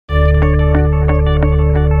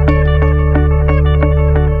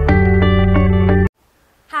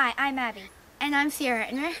I'm Abby. And I'm Sierra,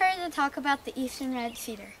 and we're here to talk about the Eastern Red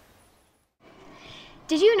Cedar.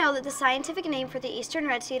 Did you know that the scientific name for the Eastern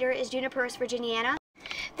Red Cedar is Juniperus virginiana?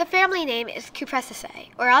 The family name is Cupressaceae,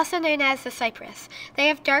 or also known as the cypress. They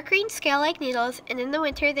have dark green scale-like needles, and in the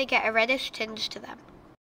winter they get a reddish tinge to them.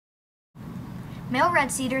 Male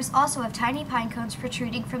red cedars also have tiny pine cones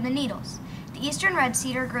protruding from the needles. The Eastern Red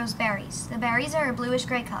Cedar grows berries. The berries are a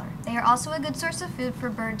bluish-gray color. They are also a good source of food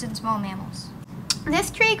for birds and small mammals.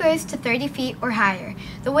 This tree grows to 30 feet or higher.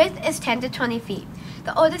 The width is 10 to 20 feet.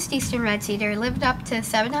 The oldest Eastern Red Cedar lived up to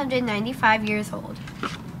 795 years old.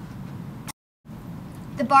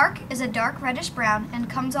 The bark is a dark reddish-brown and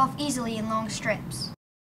comes off easily in long strips.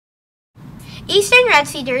 Eastern Red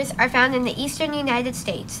Cedars are found in the eastern United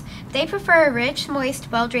States. They prefer a rich,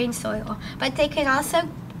 moist, well-drained soil, but they can also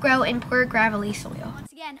grow in poor, gravelly soil.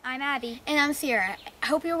 Once again, I'm Abby. And I'm Sierra. I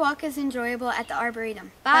hope your walk is enjoyable at the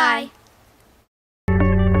Arboretum. Bye.